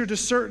Scripture to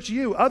search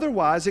you.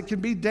 Otherwise, it can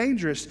be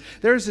dangerous.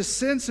 There's a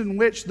sense in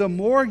which the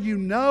more you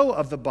know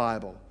of the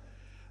Bible,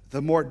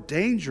 the more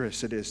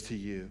dangerous it is to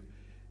you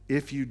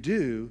if you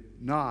do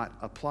not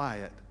apply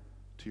it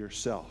to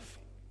yourself.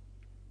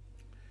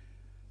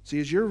 See,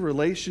 is your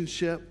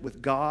relationship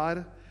with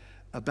God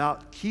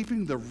about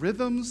keeping the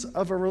rhythms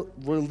of a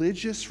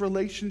religious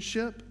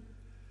relationship,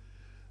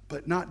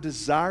 but not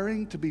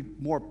desiring to be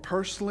more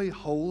personally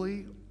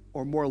holy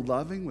or more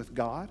loving with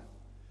God?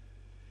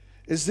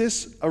 Is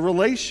this a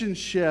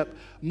relationship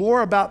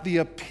more about the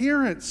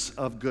appearance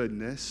of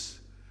goodness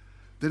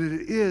than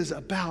it is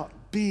about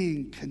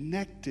being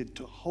connected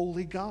to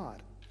holy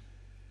God?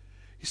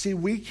 You see,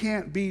 we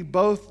can't be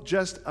both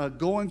just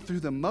going through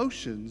the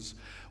motions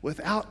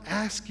without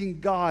asking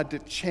God to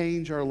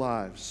change our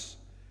lives,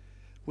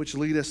 which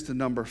lead us to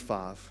number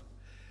 5.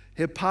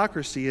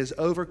 Hypocrisy is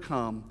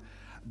overcome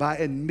by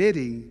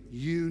admitting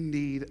you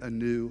need a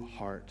new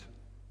heart.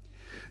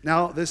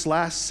 Now, this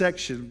last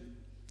section,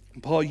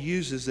 Paul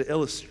uses the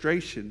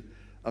illustration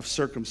of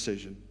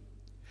circumcision.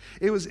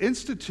 It was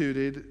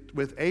instituted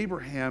with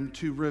Abraham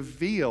to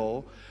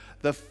reveal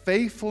the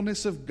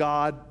faithfulness of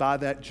God by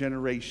that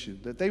generation,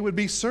 that they would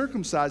be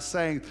circumcised,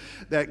 saying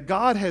that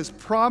God has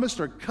promised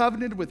or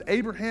covenanted with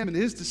Abraham and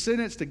his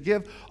descendants to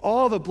give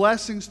all the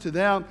blessings to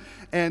them.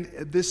 And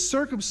this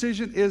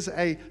circumcision is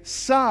a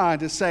sign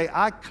to say,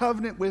 I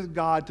covenant with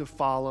God to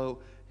follow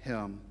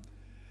him.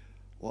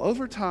 Well,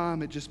 over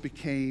time, it just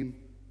became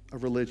a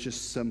religious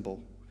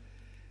symbol.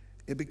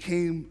 It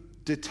became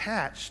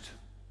detached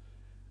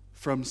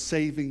from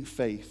saving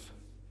faith.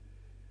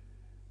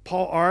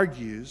 Paul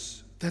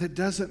argues that it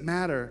doesn't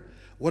matter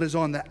what is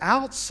on the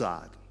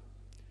outside.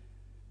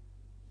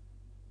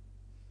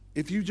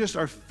 If you just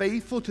are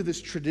faithful to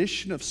this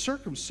tradition of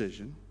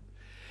circumcision,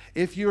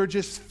 if you are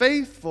just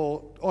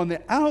faithful on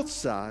the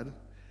outside,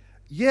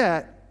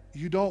 yet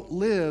you don't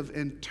live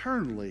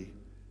internally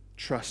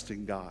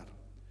trusting God.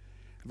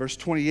 Verse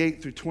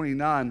 28 through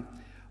 29,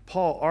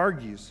 Paul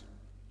argues,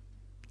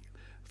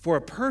 for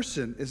a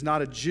person is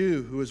not a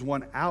Jew who is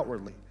one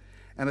outwardly,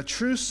 and a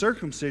true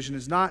circumcision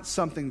is not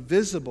something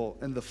visible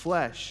in the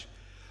flesh.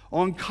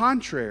 On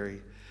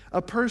contrary,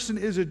 a person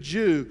is a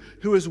Jew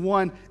who is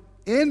one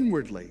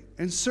inwardly,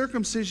 and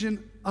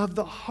circumcision of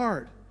the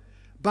heart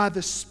by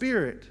the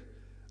Spirit,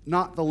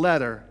 not the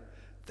letter.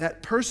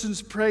 That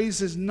person's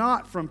praise is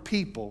not from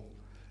people,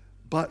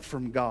 but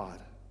from God.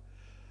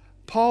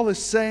 Paul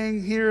is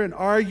saying here and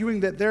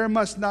arguing that there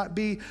must not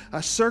be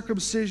a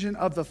circumcision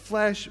of the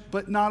flesh,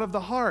 but not of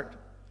the heart.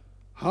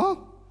 Huh?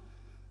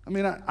 I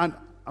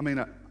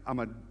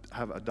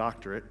have a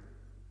doctorate,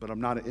 but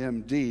I'm not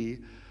an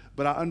MD.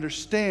 But I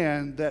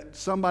understand that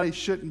somebody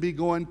shouldn't be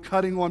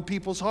cutting on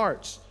people's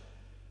hearts.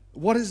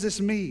 What does this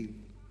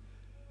mean?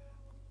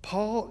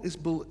 Paul is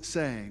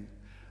saying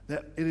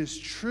that it is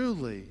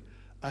truly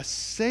a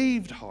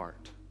saved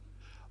heart,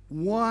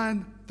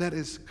 one that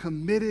is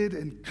committed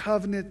and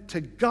covenant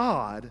to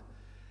God,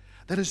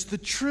 that is the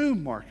true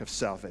mark of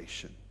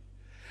salvation.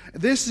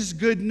 This is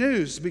good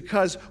news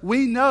because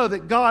we know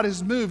that God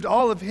has moved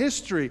all of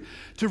history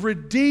to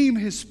redeem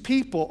his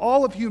people,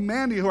 all of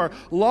humanity who are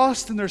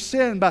lost in their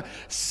sin, by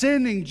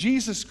sending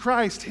Jesus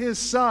Christ, his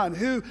Son,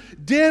 who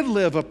did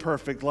live a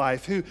perfect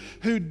life,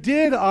 who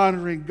did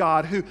honoring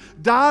God, who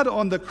died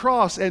on the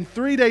cross and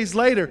 3 days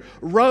later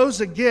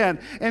rose again,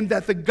 and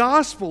that the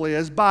gospel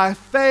is by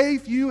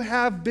faith you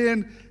have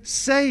been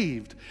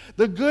saved.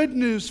 The good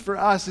news for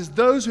us is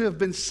those who have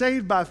been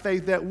saved by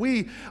faith, that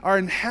we are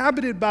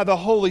inhabited by the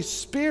Holy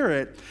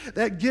Spirit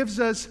that gives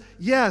us,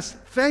 yes,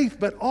 faith,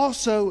 but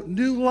also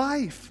new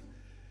life.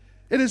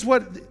 It is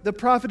what the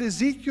prophet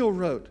Ezekiel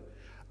wrote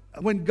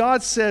when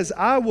God says,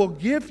 I will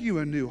give you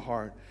a new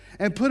heart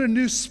and put a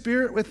new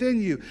spirit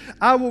within you.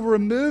 I will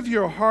remove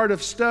your heart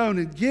of stone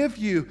and give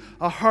you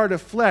a heart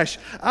of flesh.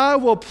 I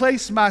will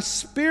place my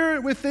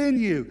spirit within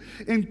you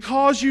and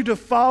cause you to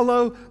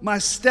follow my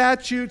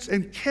statutes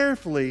and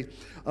carefully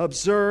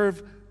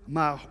observe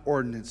my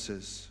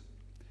ordinances.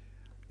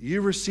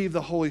 You receive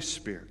the Holy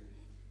Spirit.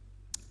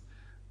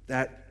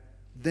 That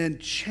then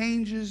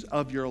changes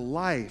of your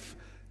life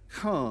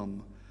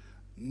come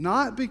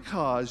not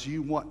because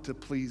you want to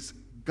please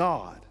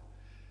God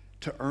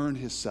to earn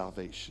his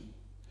salvation,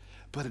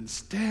 but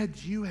instead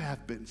you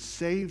have been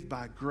saved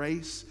by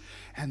grace,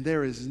 and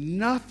there is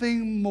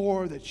nothing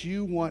more that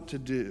you want to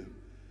do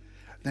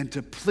than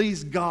to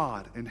please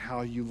God in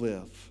how you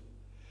live.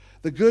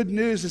 The good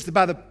news is that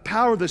by the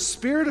power of the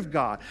Spirit of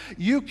God,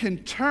 you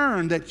can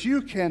turn, that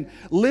you can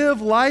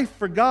live life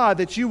for God,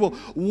 that you will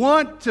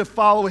want to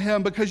follow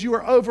Him because you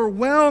are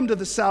overwhelmed of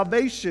the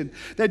salvation,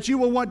 that you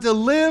will want to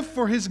live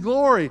for His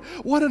glory.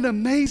 What an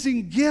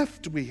amazing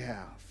gift we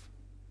have.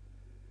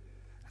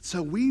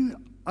 So we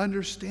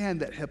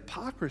understand that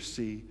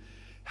hypocrisy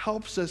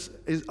helps us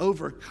is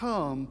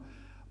overcome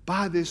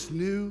by this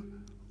new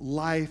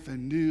life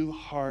and new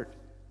heart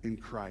in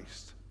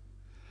Christ.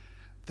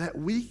 That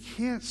we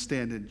can't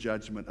stand in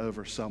judgment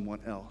over someone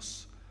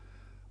else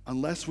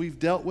unless we've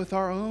dealt with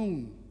our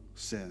own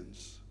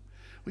sins.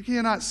 We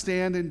cannot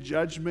stand in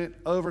judgment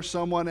over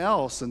someone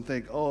else and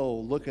think, oh,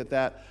 look at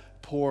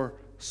that poor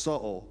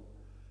soul.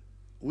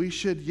 We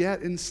should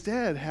yet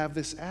instead have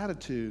this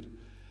attitude,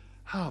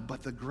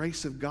 but the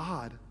grace of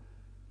God,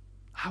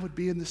 I would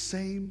be in the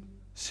same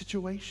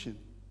situation.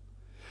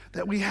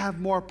 That we have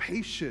more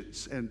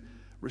patience and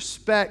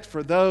respect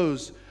for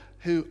those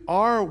who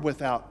are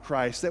without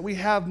Christ, that we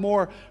have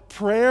more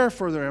prayer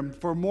for them,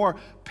 for more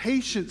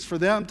patience for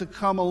them to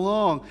come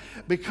along,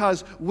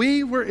 because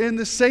we were in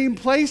the same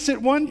place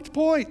at one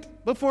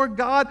point before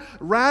God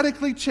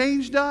radically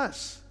changed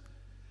us.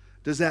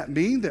 Does that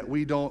mean that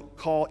we don't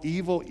call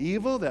evil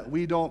evil, that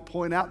we don't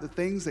point out the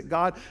things that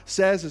God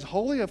says is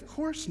holy? Of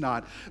course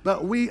not.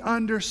 But we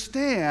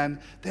understand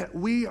that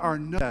we are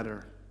no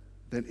better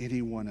than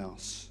anyone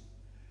else.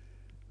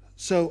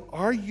 So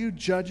are you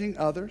judging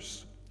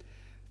others,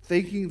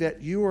 thinking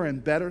that you are in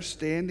better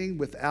standing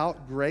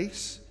without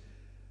grace?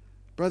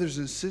 Brothers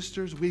and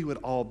sisters, we would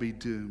all be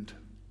doomed.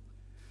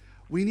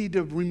 We need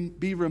to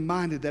be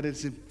reminded that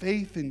it's in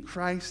faith in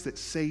Christ that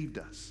saved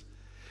us,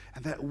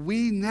 and that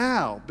we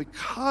now,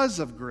 because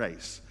of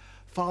grace,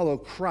 follow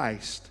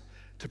Christ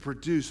to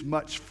produce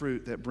much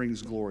fruit that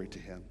brings glory to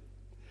Him.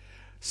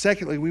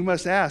 Secondly, we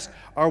must ask,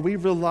 are we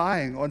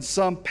relying on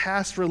some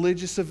past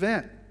religious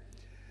event,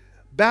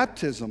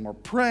 baptism or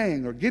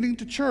praying or getting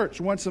to church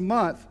once a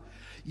month,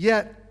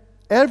 yet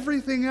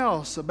everything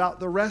else about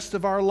the rest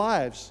of our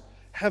lives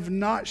have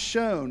not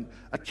shown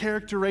a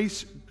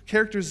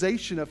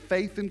characterization of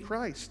faith in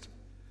Christ?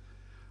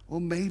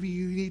 Well, maybe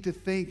you need to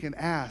think and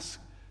ask,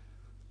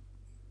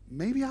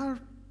 maybe I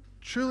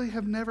truly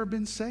have never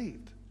been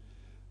saved.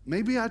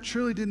 Maybe I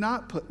truly did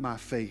not put my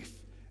faith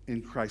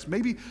in Christ.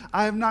 Maybe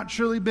I have not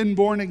truly been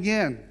born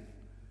again.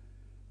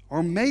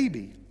 Or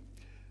maybe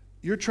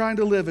you're trying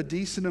to live a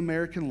decent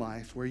American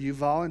life where you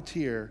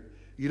volunteer,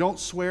 you don't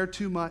swear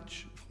too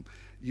much,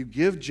 you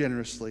give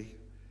generously,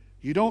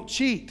 you don't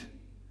cheat,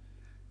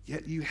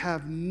 yet you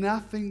have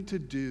nothing to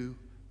do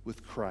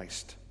with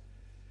Christ.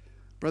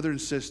 Brother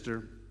and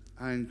sister,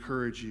 I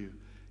encourage you,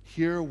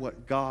 hear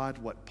what God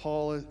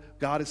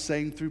is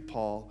saying through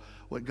Paul,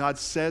 what God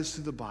says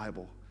through the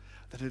Bible,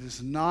 that it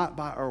is not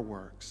by our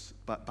works,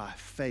 but by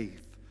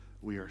faith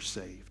we are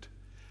saved.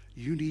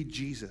 You need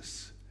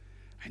Jesus,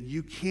 and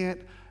you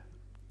can't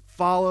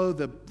follow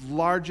the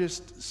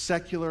largest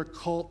secular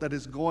cult that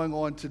is going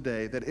on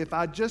today, that if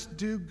I just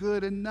do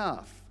good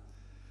enough,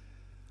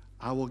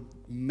 I will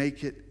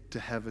make it to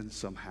heaven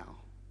somehow.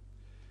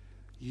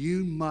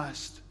 You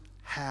must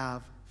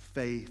have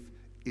faith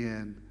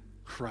in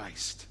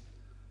Christ.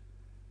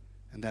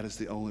 And that is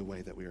the only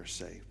way that we are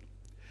saved.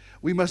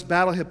 We must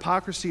battle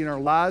hypocrisy in our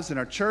lives, in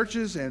our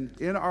churches, and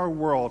in our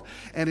world.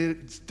 And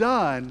it's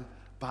done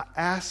by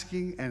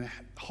asking and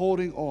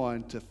holding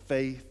on to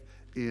faith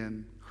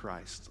in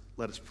Christ.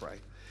 Let us pray.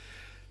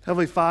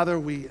 Heavenly Father,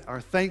 we are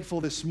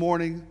thankful this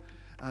morning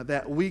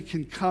that we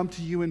can come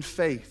to you in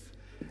faith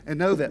and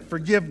know that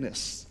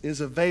forgiveness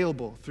is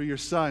available through your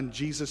Son,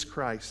 Jesus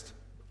Christ.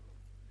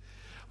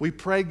 We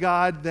pray,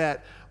 God,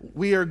 that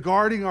we are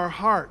guarding our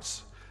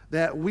hearts,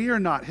 that we are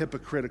not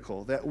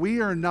hypocritical, that we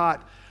are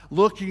not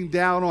looking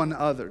down on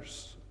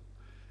others,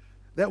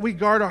 that we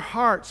guard our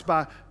hearts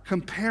by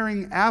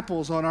comparing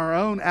apples on our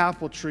own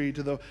apple tree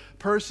to the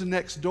person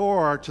next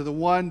door or to the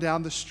one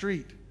down the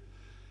street,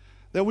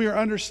 that we are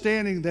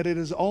understanding that it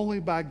is only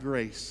by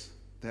grace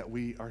that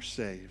we are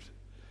saved.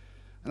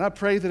 And I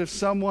pray that if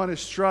someone is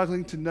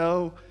struggling to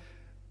know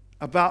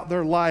about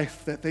their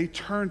life, that they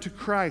turn to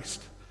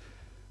Christ,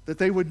 that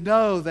they would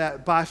know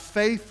that by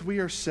faith we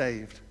are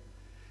saved,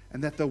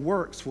 and that the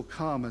works will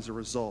come as a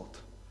result.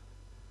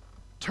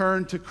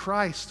 Turn to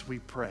Christ, we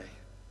pray.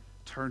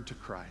 Turn to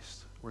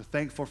Christ. We're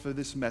thankful for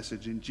this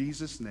message. In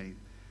Jesus' name,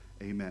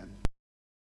 amen.